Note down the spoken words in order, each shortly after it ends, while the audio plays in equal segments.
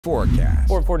Forecast.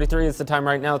 4:43 is the time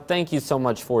right now. Thank you so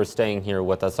much for staying here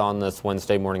with us on this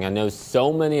Wednesday morning. I know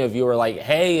so many of you are like,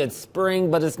 hey, it's spring,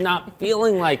 but it's not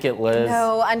feeling like it, Liz.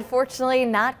 No, unfortunately,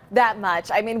 not that much.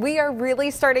 I mean, we are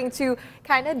really starting to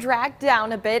kind of drag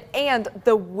down a bit, and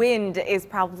the wind is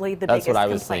probably the biggest complaint. That's what I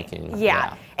was thinking.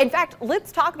 Yeah. In fact,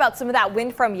 let's talk about some of that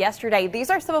wind from yesterday. These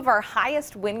are some of our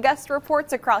highest wind gust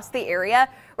reports across the area,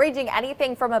 ranging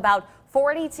anything from about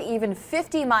 40 to even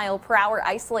 50-mile-per-hour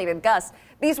isolated gusts.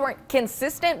 These weren't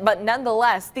consistent, but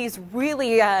nonetheless, these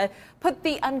really put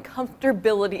the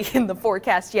uncomfortability in the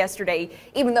forecast yesterday.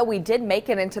 Even though we did make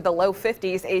it into the low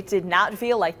 50s, it did not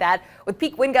feel like that, with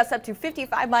peak wind gusts up to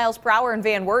 55 miles per hour in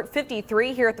Van Wert,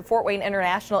 53 here at the Fort Wayne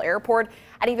International Airport,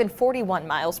 and even 41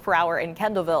 miles per hour in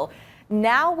Kendallville.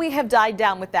 Now we have died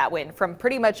down with that wind from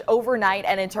pretty much overnight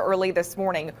and into early this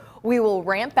morning. We will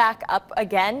ramp back up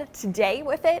again today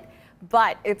with it,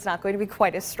 but it's not going to be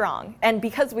quite as strong. And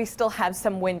because we still have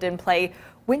some wind in play,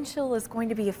 wind chill is going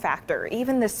to be a factor.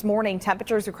 Even this morning,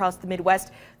 temperatures across the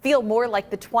Midwest feel more like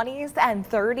the 20s and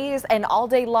 30s, and all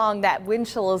day long that wind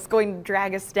chill is going to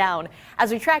drag us down.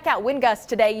 As we track out wind gusts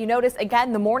today, you notice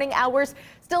again the morning hours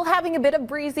still having a bit of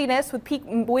breeziness with peak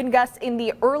wind gusts in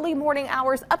the early morning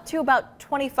hours up to about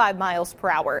 25 miles per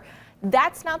hour.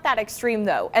 That's not that extreme,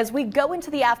 though. As we go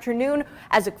into the afternoon,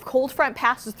 as a cold front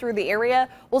passes through the area,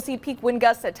 we'll see peak wind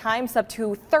gusts at times up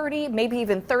to 30, maybe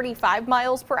even 35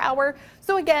 miles per hour.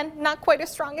 So again, not quite as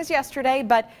strong as yesterday,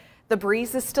 but the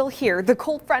breeze is still here. The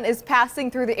cold front is passing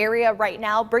through the area right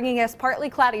now, bringing us partly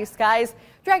cloudy skies,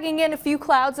 dragging in a few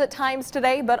clouds at times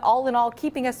today, but all in all,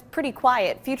 keeping us pretty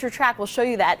quiet. Future track will show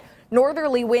you that.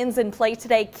 Northerly winds in play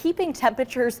today, keeping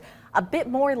temperatures a bit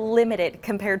more limited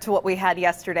compared to what we had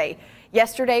yesterday.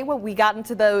 Yesterday, when we got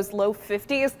into those low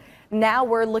 50s, now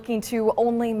we're looking to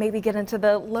only maybe get into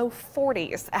the low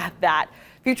 40s at that.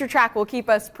 Future track will keep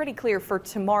us pretty clear for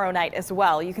tomorrow night as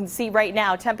well. You can see right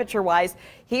now, temperature-wise,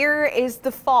 here is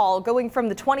the fall going from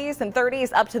the 20s and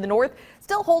 30s up to the north,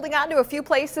 still holding on to a few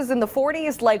places in the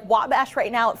 40s like Wabash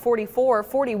right now at 44,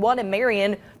 41 in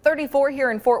Marion, 34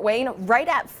 here in Fort Wayne, right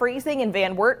at freezing in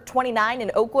Van Wert, 29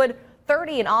 in Oakwood,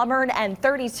 30 in Auburn, and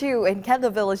 32 in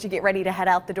Kendallville as you get ready to head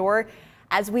out the door.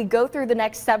 As we go through the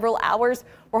next several hours,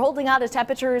 we're holding on to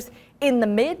temperatures in the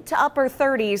mid to upper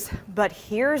 30s, but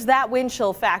here's that wind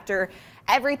chill factor.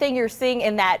 Everything you're seeing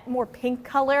in that more pink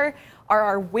color are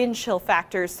our wind chill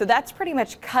factors, so that's pretty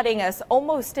much cutting us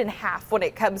almost in half when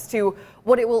it comes to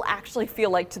what it will actually feel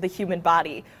like to the human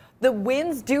body. The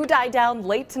winds do die down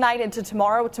late tonight into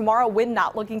tomorrow. Tomorrow, wind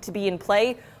not looking to be in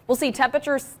play. We'll see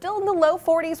temperatures still in the low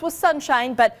 40s with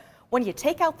sunshine, but when you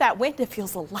take out that wind, it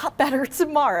feels a lot better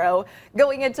tomorrow.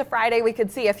 Going into Friday, we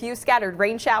could see a few scattered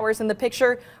rain showers in the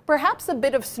picture, perhaps a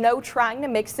bit of snow trying to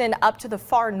mix in up to the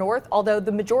far north, although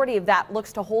the majority of that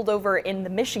looks to hold over in the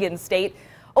Michigan state.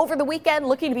 Over the weekend,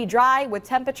 looking to be dry with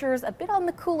temperatures a bit on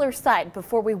the cooler side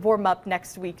before we warm up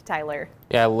next week, Tyler.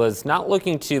 Yeah, Liz, not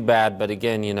looking too bad, but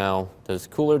again, you know, those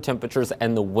cooler temperatures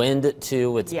and the wind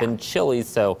too, it's been chilly,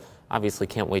 so obviously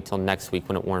can't wait till next week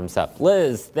when it warms up.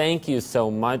 Liz, thank you so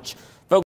much.